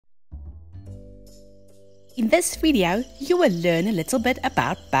In this video, you will learn a little bit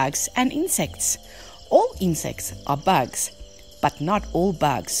about bugs and insects. All insects are bugs, but not all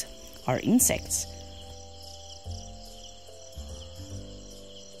bugs are insects.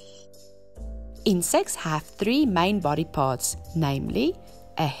 Insects have three main body parts, namely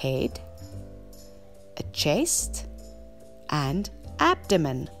a head, a chest, and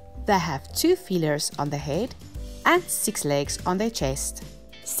abdomen. They have 2 feelers on the head and 6 legs on their chest.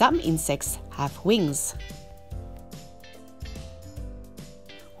 Some insects have wings.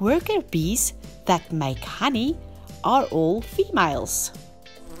 Worker bees that make honey are all females.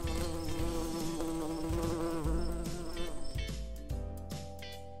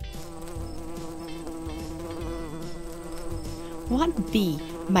 One bee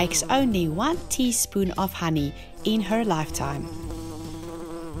makes only 1 teaspoon of honey in her lifetime.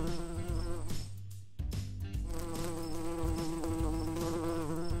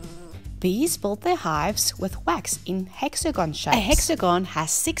 Bees build their hives with wax in hexagon shapes. A hexagon has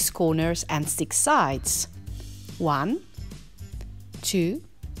 6 corners and 6 sides. 1, 2,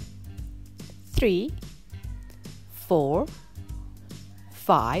 3, 4,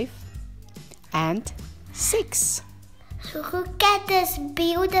 5, and 6. Look at this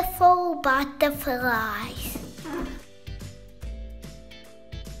beautiful butterflies.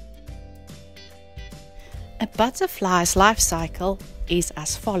 A butterfly's life cycle is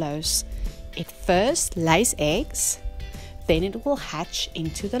as follows. It first lays eggs, then it will hatch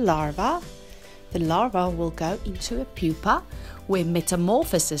into the larva. The larva will go into a pupa where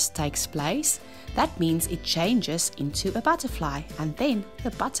metamorphosis takes place. That means it changes into a butterfly, and then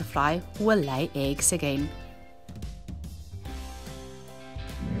the butterfly will lay eggs again.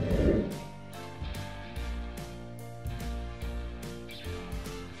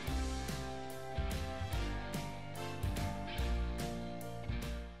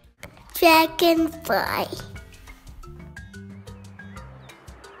 Dragonfly.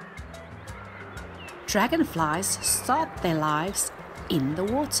 Dragonflies start their lives in the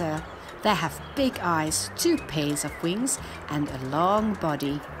water. They have big eyes, 2 pairs of wings, and a long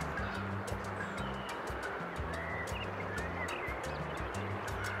body.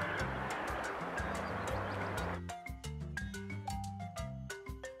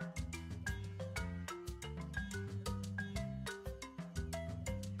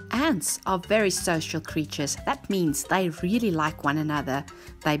 Ants are very social creatures. That means they really like one another.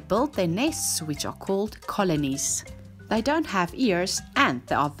 They build their nests, which are called colonies. They don't have ears and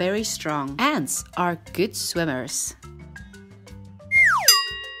they are very strong. Ants are good swimmers.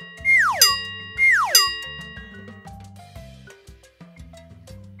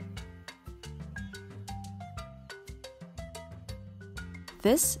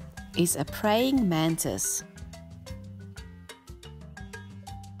 This is a praying mantis.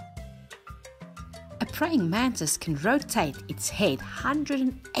 A praying mantis can rotate its head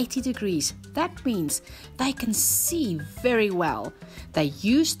 180 degrees. That means they can see very well. They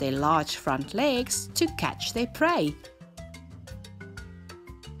use their large front legs to catch their prey.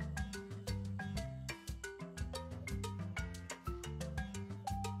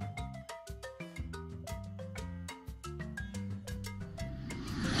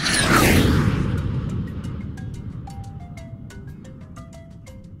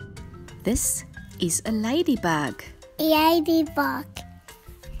 This is a ladybug. Ladybug.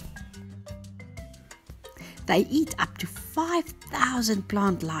 They eat up to 5,000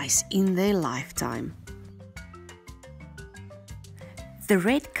 plant lice in their lifetime. The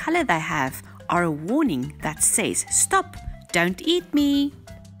red color they have are a warning that says, "Stop, don't eat me."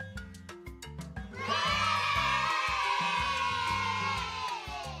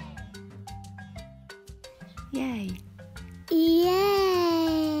 Yay! Yay!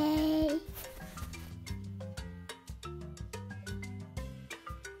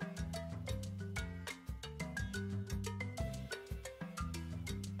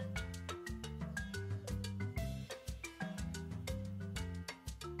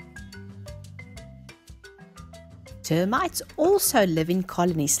 Termites also live in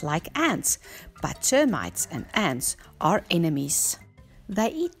colonies like ants, but termites and ants are enemies. They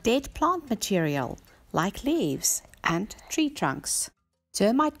eat dead plant material like leaves and tree trunks.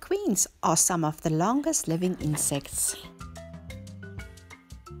 Termite queens are some of the longest living insects.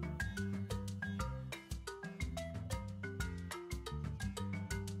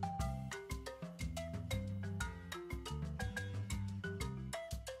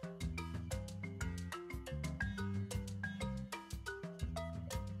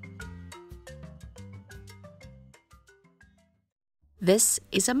 This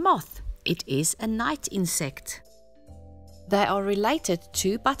is a moth. It is a night insect. They are related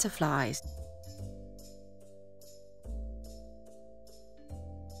to butterflies.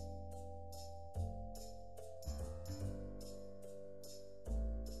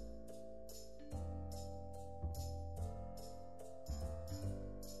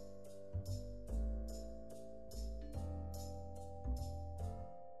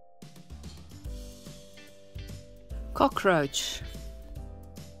 Cockroach.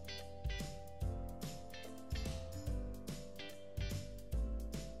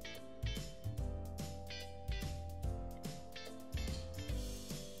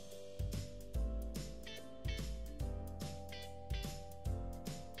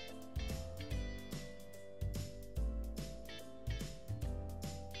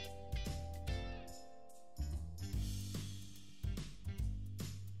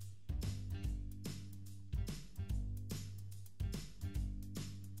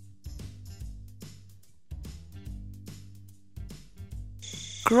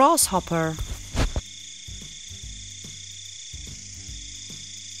 Grasshopper.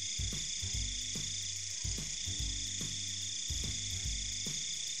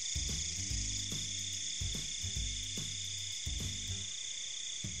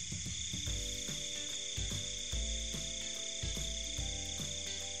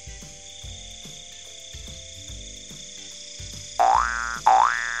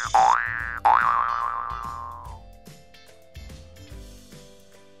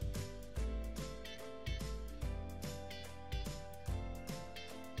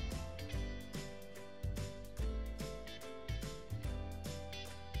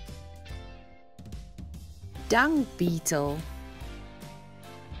 Dung beetle.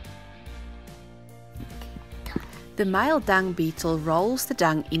 The male dung beetle rolls the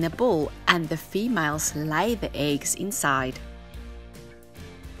dung in a ball and the females lay the eggs inside.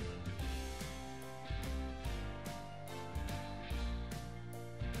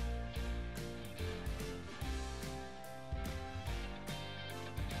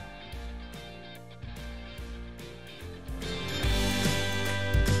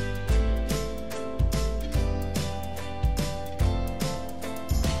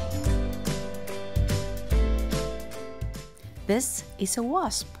 This is a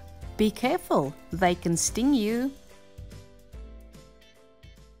wasp. Be careful, they can sting you.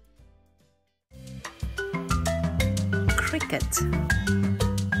 Cricket.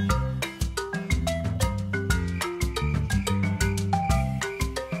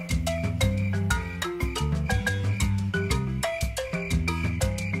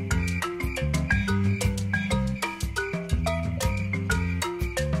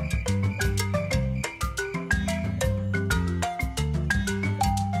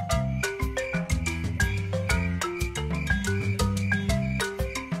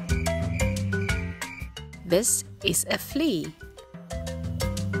 This is a flea.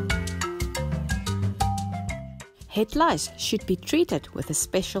 Head lice should be treated with a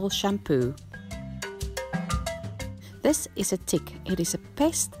special shampoo. This is a tick. It is a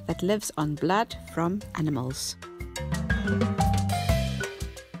pest that lives on blood from animals.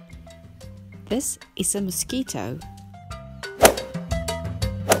 This is a mosquito.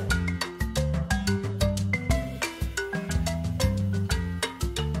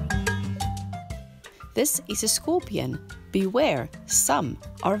 This is a scorpion. Beware, some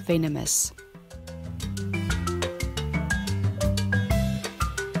are venomous.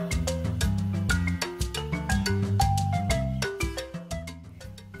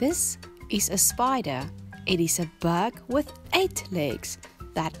 This is a spider. It is a bug with 8 legs.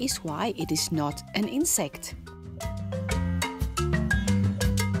 That is why it is not an insect.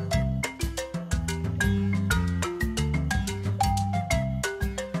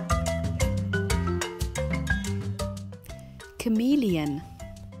 Chameleon.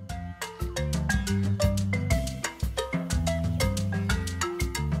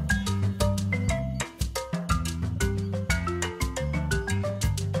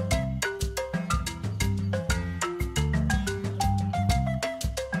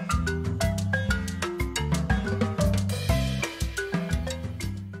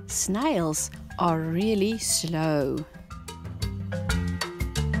 Snails are really slow.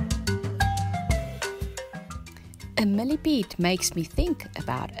 A millipede makes me think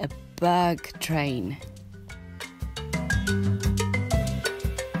about a bug train.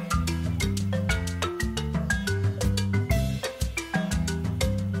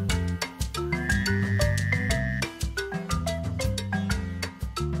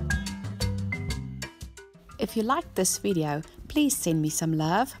 If you liked this video, please send me some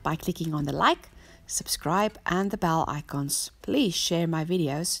love by clicking on the like, subscribe and the bell icons. Please share my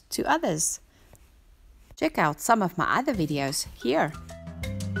videos to others. Check out some of my other videos here.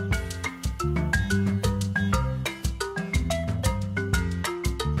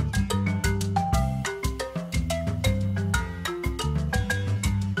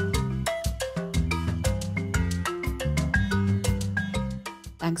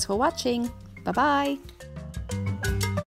 Thanks for watching. Bye bye.